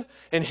husband,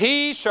 and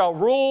he shall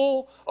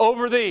rule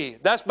over thee.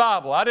 That's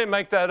Bible. I didn't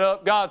make that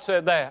up. God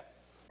said that.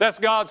 That's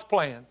God's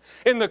plan.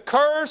 And the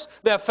curse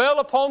that fell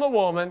upon the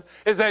woman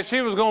is that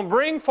she was going to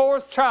bring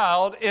forth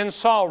child in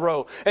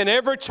sorrow. And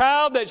every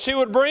child that she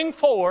would bring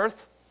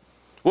forth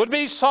would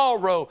be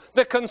sorrow.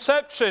 The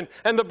conception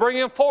and the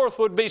bringing forth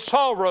would be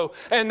sorrow.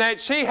 And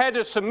that she had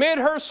to submit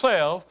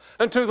herself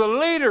unto the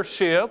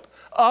leadership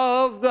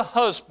of the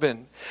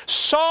husband.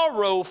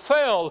 Sorrow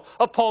fell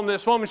upon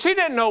this woman. She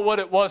didn't know what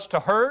it was to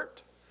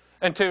hurt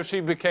until she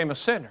became a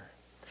sinner.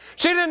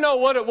 She didn't know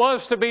what it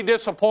was to be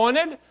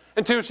disappointed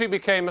until she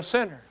became a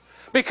sinner.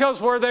 Because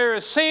where there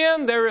is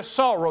sin, there is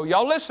sorrow.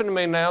 Y'all listen to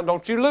me now.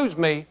 Don't you lose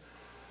me.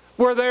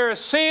 Where there is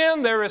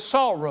sin, there is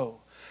sorrow.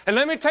 And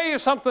let me tell you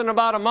something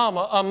about a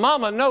mama. A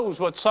mama knows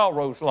what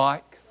sorrow's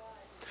like.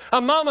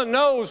 A mama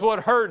knows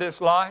what hurt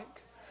is like.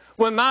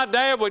 When my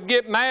dad would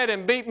get mad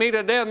and beat me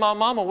to death, my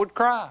mama would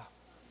cry.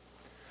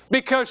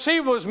 Because she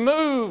was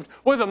moved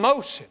with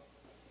emotion.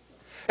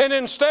 And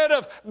instead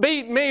of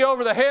beating me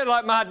over the head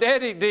like my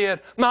daddy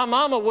did, my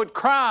mama would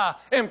cry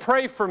and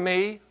pray for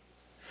me.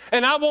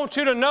 And I want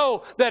you to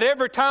know that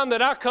every time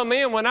that I come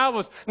in, when I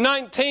was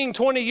 19,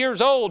 20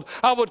 years old,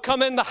 I would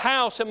come in the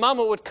house and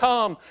Mama would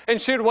come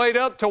and she'd wait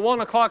up till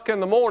 1 o'clock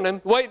in the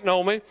morning waiting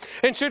on me.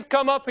 And she'd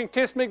come up and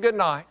kiss me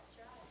goodnight.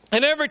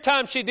 And every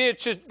time she did,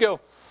 she'd go,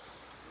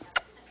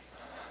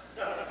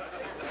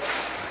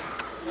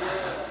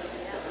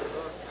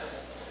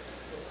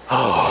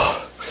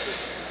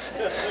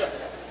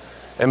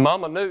 And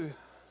Mama knew.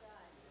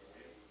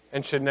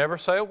 And she'd never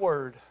say a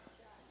word.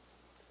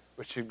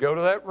 But she'd go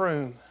to that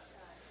room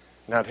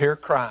and I'd hear her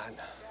crying.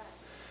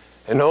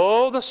 And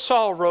oh, the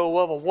sorrow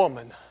of a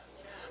woman.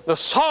 The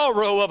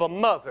sorrow of a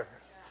mother.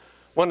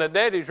 When the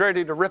daddy's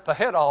ready to rip a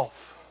head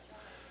off,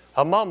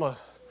 a mama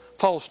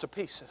falls to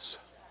pieces.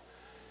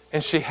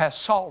 And she has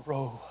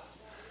sorrow.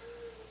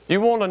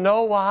 You want to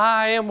know why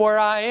I am where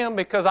I am?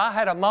 Because I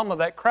had a mama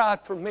that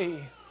cried for me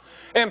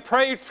and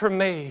prayed for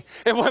me.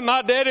 And when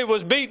my daddy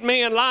was beating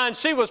me in line,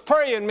 she was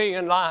praying me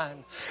in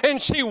line. And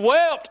she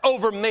wept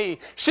over me.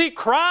 She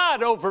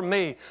cried over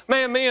me.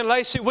 Man, me and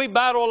Lacey, we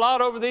battle a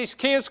lot over these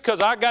kids because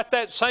I got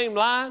that same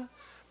line.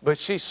 But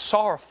she's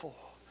sorrowful.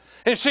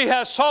 And she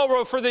has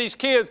sorrow for these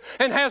kids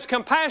and has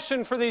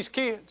compassion for these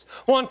kids.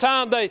 One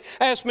time they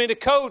asked me to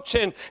coach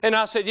and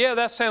I said, yeah,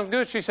 that sounds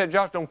good. She said,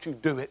 Josh, don't you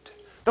do it.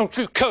 Don't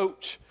you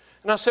coach.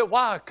 And I said,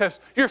 why? Because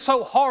you're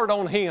so hard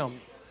on him.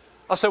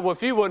 I said, well,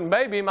 if you wouldn't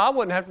baby him, I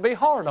wouldn't have to be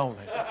hard on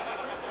him.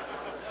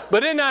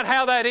 But isn't that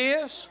how that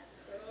is?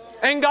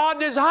 And God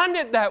designed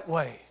it that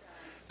way.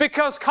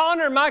 Because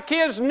Connor and my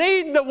kids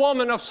need the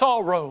woman of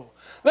sorrow.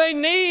 They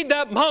need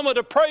that mama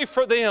to pray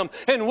for them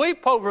and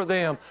weep over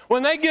them.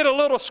 When they get a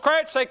little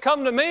scratch, they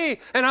come to me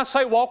and I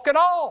say, walk it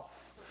off.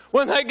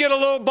 When they get a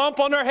little bump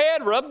on their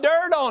head, rub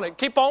dirt on it.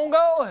 Keep on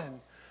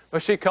going.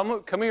 But she,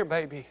 come here,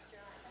 baby.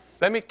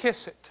 Let me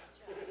kiss it.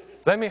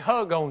 Let me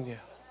hug on you.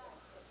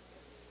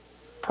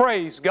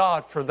 Praise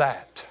God for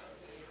that.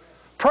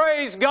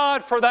 Praise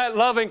God for that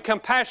loving,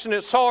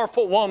 compassionate,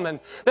 sorrowful woman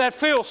that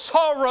feels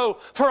sorrow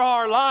for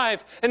our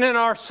life and in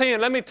our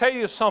sin. Let me tell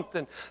you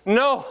something.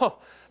 No,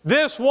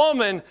 this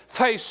woman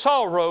faced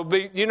sorrow.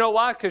 You know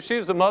why? Because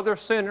she's the mother of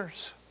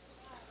sinners.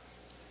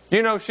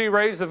 You know she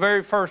raised the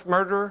very first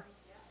murderer.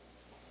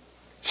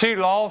 She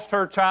lost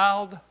her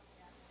child.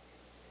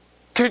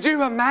 Could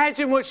you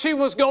imagine what she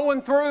was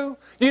going through?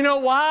 You know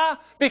why?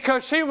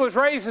 Because she was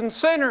raising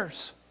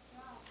sinners.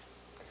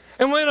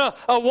 And when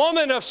a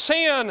woman of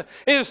sin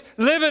is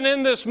living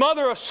in this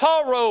mother of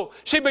sorrow,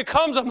 she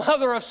becomes a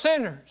mother of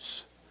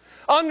sinners.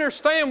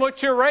 Understand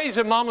what you're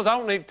raising, mamas. I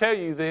don't need to tell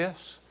you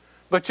this,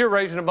 but you're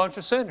raising a bunch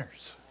of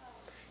sinners.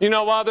 You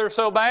know why they're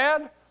so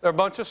bad? They're a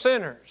bunch of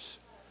sinners.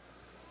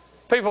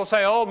 People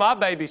say, oh, my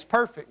baby's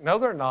perfect. No,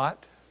 they're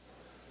not.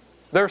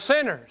 They're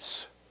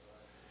sinners.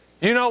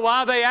 You know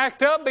why they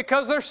act up?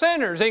 Because they're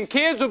sinners. And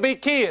kids will be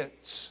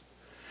kids.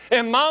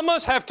 And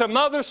mamas have to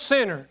mother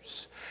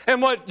sinners. And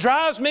what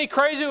drives me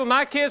crazy with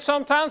my kids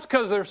sometimes,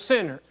 because they're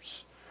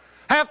sinners.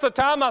 Half the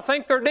time I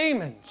think they're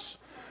demons.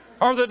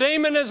 Or the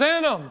demon is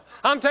in them.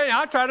 I'm telling you,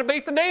 I try to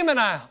beat the demon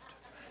out.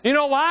 You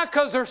know why?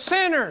 Because they're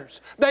sinners.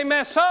 They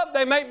mess up.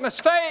 They make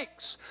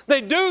mistakes.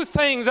 They do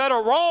things that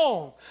are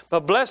wrong.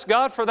 But bless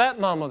God for that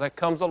mama that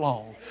comes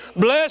along.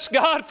 Bless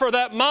God for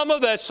that mama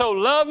that's so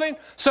loving,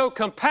 so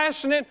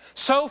compassionate,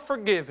 so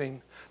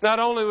forgiving. Not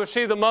only was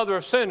she the mother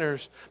of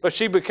sinners, but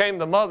she became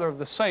the mother of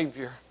the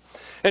Savior.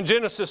 In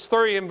Genesis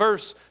 3 and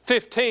verse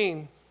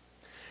 15,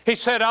 He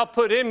said, I'll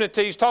put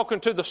enmity. He's talking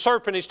to the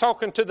serpent. He's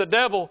talking to the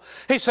devil.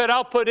 He said,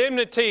 I'll put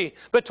enmity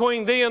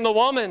between thee and the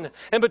woman,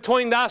 and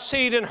between thy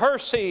seed and her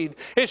seed.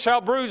 It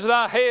shall bruise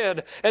thy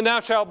head, and thou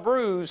shalt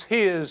bruise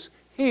his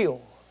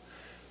heel.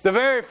 The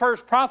very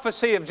first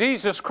prophecy of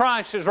Jesus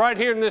Christ is right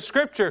here in this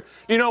scripture.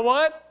 You know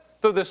what?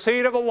 Through the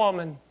seed of a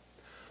woman.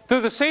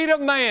 Through the seed of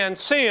man,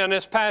 sin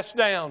is passed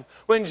down.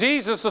 When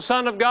Jesus, the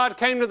Son of God,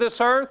 came to this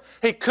earth,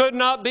 He could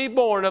not be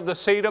born of the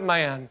seed of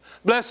man.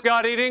 Bless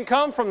God, He didn't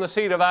come from the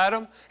seed of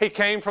Adam. He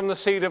came from the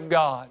seed of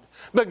God.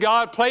 But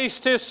God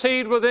placed His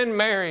seed within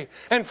Mary,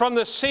 and from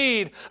the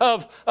seed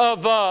of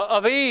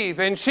Eve,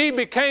 and she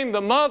became the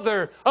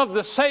mother of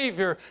the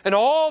Savior. And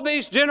all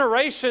these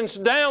generations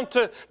down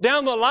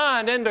the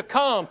line and to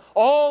come,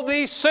 all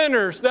these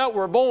sinners that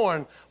were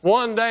born,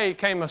 one day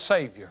came a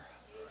Savior.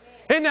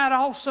 Isn't that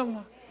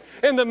awesome?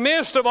 In the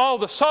midst of all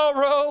the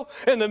sorrow,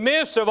 in the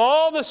midst of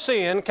all the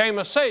sin, came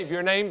a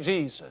Savior named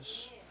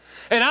Jesus.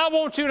 And I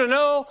want you to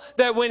know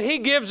that when He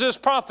gives this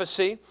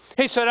prophecy,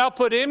 He said, I'll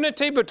put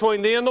enmity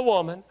between thee and the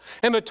woman,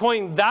 and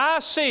between thy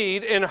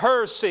seed and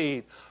her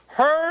seed.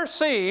 Her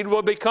seed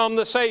will become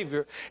the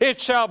Savior. It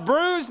shall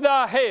bruise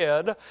thy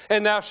head,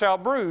 and thou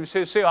shalt bruise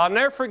his heel. I'll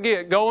never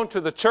forget going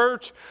to the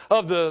church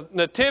of the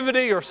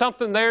Nativity or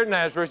something there in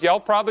Nazareth. Y'all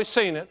probably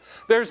seen it.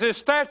 There's this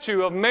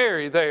statue of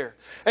Mary there.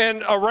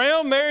 And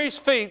around Mary's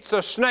feet is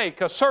a snake,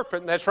 a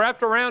serpent that's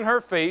wrapped around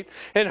her feet,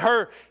 and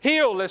her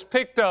heel is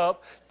picked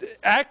up,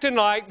 acting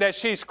like that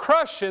she's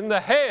crushing the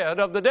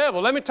head of the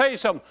devil. Let me tell you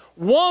something.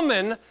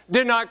 Woman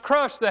did not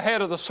crush the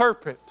head of the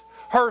serpent.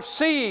 Her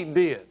seed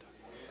did.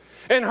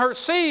 And her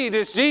seed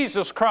is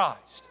Jesus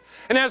Christ.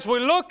 And as we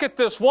look at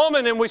this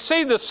woman and we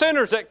see the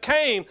sinners that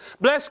came,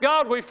 bless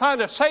God, we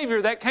find a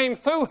Savior that came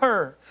through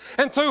her.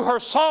 And through her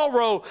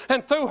sorrow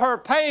and through her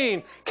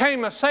pain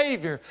came a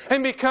Savior.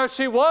 And because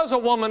she was a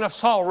woman of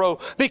sorrow,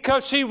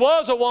 because she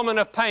was a woman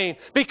of pain,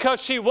 because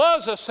she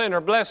was a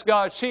sinner, bless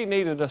God, she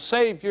needed a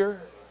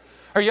Savior.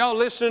 Are y'all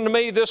listening to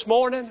me this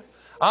morning?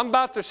 I'm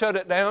about to shut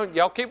it down.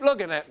 Y'all keep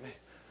looking at me.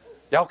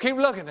 Y'all keep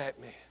looking at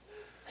me.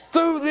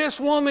 Through this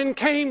woman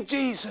came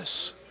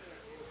Jesus.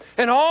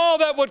 And all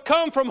that would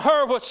come from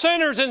her was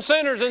sinners and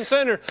sinners and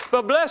sinners.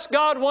 But bless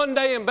God, one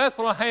day in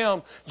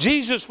Bethlehem,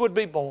 Jesus would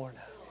be born.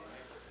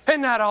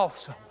 Isn't that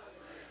awesome?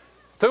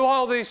 Through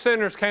all these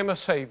sinners came a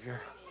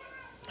Savior.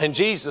 And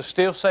Jesus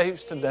still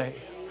saves today.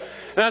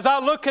 And as I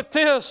look at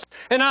this,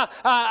 and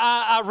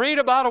I read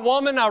about a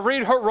woman, I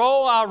read her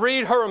role, I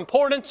read her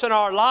importance in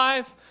our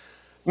life.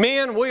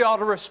 Men, we ought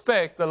to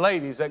respect the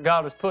ladies that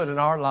God has put in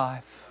our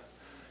life.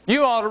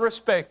 You ought to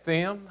respect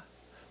them.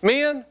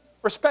 Men,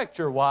 respect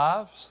your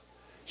wives.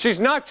 She's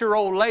not your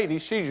old lady,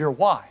 she's your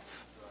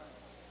wife.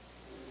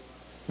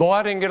 Boy,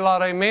 I didn't get a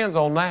lot of amens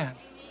on that.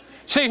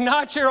 She's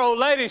not your old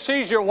lady,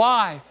 she's your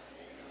wife.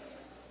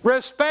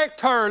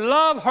 Respect her,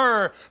 love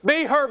her,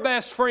 be her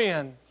best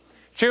friend.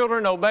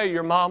 Children, obey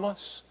your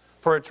mamas,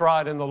 for it's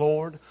right in the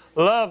Lord.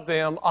 Love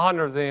them,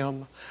 honor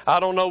them. I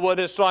don't know what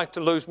it's like to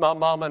lose my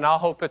mama, and I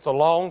hope it's a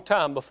long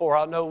time before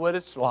I know what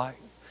it's like.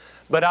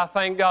 But I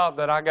thank God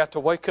that I got to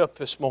wake up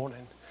this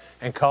morning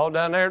and call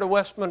down there to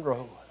West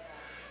Monroe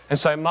and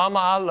say, Mama,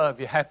 I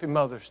love you. Happy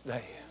Mother's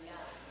Day.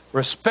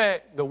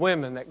 Respect the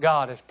women that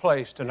God has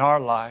placed in our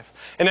life.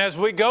 And as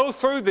we go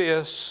through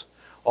this,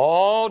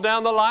 all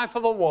down the life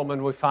of a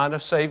woman, we find a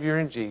Savior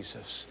in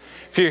Jesus.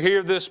 If you're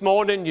here this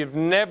morning, you've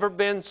never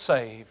been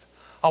saved,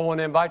 I want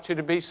to invite you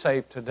to be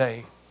saved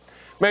today.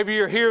 Maybe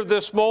you're here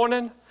this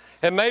morning,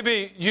 and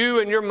maybe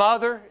you and your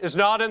mother is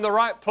not in the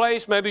right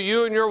place. Maybe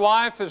you and your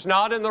wife is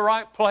not in the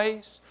right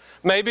place.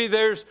 Maybe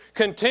there's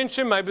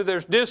contention. Maybe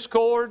there's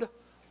discord.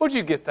 Would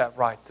you get that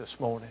right this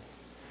morning?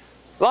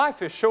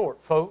 Life is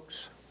short,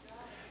 folks.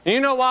 You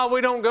know why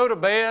we don't go to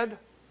bed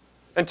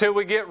until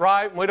we get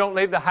right, and we don't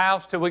leave the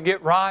house till we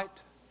get right?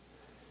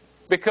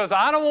 Because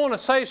I don't want to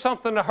say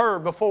something to her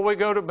before we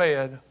go to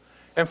bed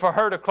and for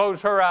her to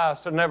close her eyes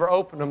to never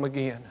open them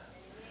again.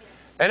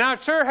 And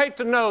I'd sure hate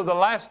to know the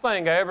last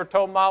thing I ever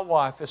told my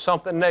wife is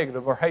something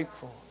negative or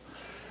hateful.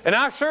 And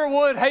I sure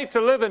would hate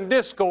to live in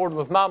discord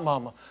with my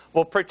mama.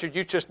 Well, preacher,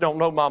 you just don't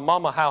know my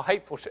mama, how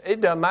hateful she is.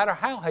 It doesn't matter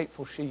how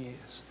hateful she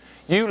is.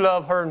 You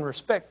love her and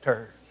respect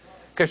her,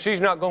 because she's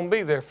not going to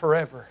be there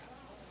forever.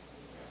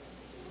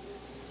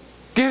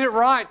 Get it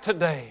right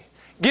today.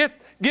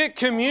 Get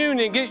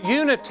communion, get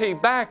unity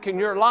back in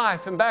your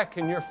life and back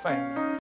in your family.